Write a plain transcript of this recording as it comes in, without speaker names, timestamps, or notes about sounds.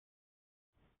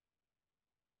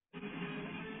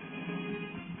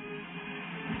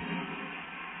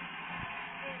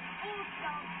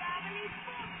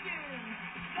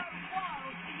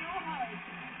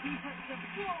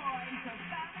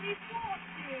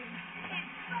fortune.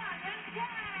 It's fun and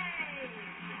play.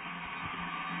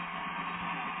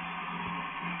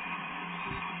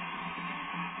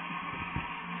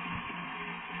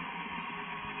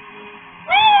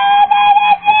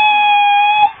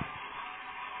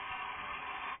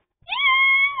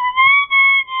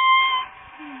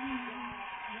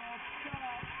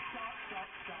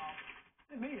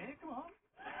 Didn't mean it, come on.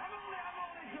 I'm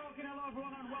only joking. Hello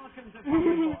everyone and welcome to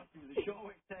Family Fortunes, the show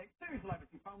which takes two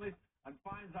celebrity families and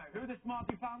finds out who the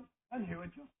smarty pants and who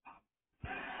are just pants.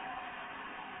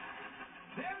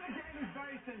 The aim of the game is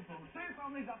very simple. Two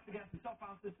families have to guess the top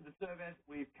answers to the surveys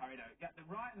we've carried out. Get them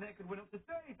right and they could win up to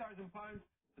 £30,000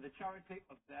 for the charity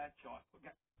of their choice. But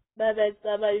get that's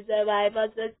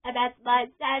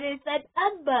my Chinese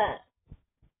number.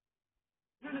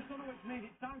 in the tunnel, which means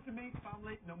it's time to meet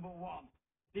family number one.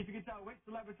 See if you can tell which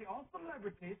celebrity or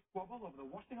celebrities squabble over the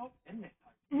washing up in this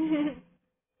house.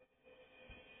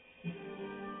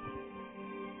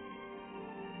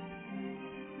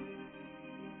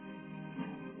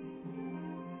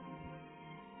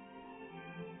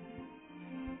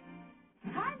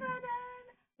 Hi, Vernon.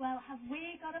 Well, have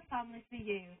we got a family for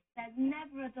you? There's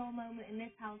never a dull moment in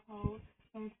this household,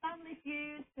 from family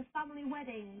feuds to family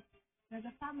weddings. There's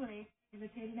a family who's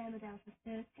appeared in Emmerdale for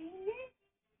 13 years.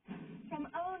 From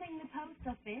owning the post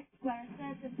office, where a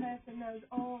certain person knows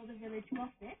all the village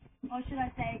gossip, or should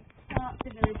I say, starts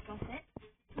the village gossip,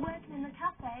 to working in the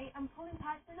cafe and pulling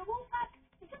pipes in the wool pack.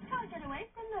 You just can't get away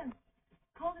from them.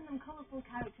 Calling them colourful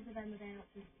characters of Emmerdale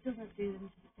just doesn't do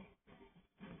them justice.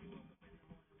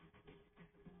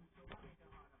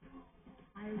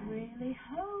 I really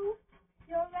hope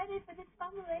you're ready for this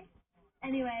family.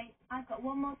 Anyway, I've got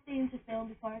one more scene to film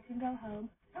before I can go home.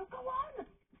 So go on!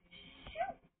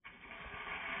 Shoot!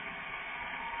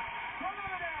 From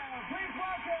Emmerdale, please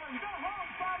welcome the whole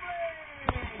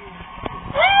family!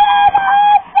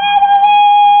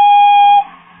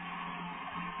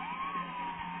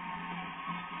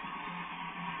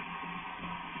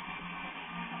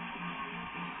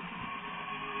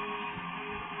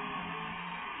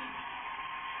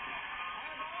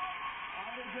 How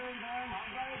are you doing, Ben?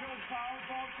 I'm very good, pal.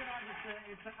 What can I just say?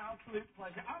 It's an absolute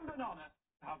pleasure and an honour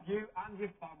to have you and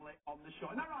your family on the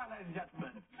show. Isn't that right, ladies and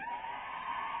gentlemen?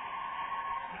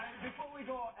 Now, before we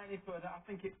go any further, I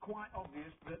think it's quite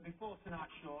obvious that before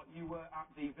tonight's show, you were at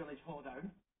the village hoedown.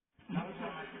 That's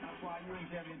right. That's why you and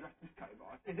Jamie are dressed as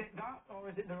cowboys. Is it that, or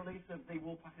is it the release of the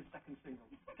Woolpackers' second single?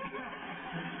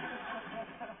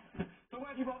 So where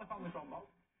have you brought the family from, Bob?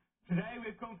 Today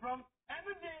we've come from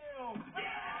Emmerdale!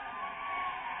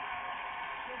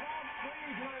 So Bob,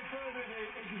 please, without further ado,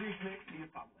 introduce me to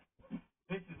your family.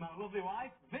 This is my lovely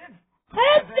wife, Viv.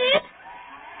 Hey, Viv.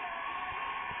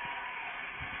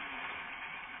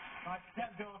 My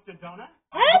stepdaughter, Donna.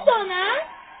 Hey, Donna.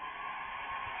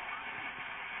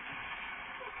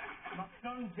 My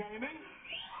son, Jamie.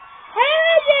 Hey,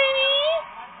 Jamie.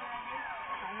 Hi, Jamie.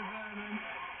 Hi, Vernon.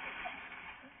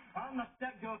 And my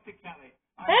stepdaughter, Kelly.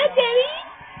 Hi, Hey, Kelly. Jamie.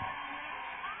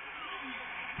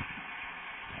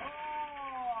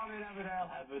 Oh, I'm in Emmerdale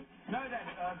heaven. Now then,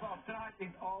 Bob, tonight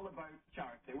is all about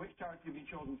charity. Which charity have you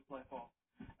chosen to play for?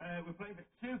 We're playing for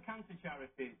two cancer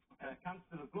charities,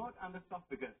 Cancer of the Blood and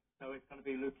Esophagus. So it's going to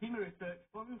be Leukemia Research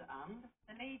Fund and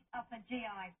The Leeds Upper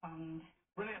GI Fund.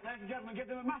 Brilliant. Ladies and gentlemen, give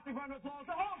them a massive round of applause.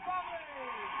 The whole family!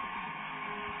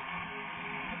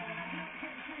 So, as you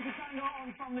know, it's Tango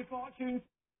on Family Fortunes.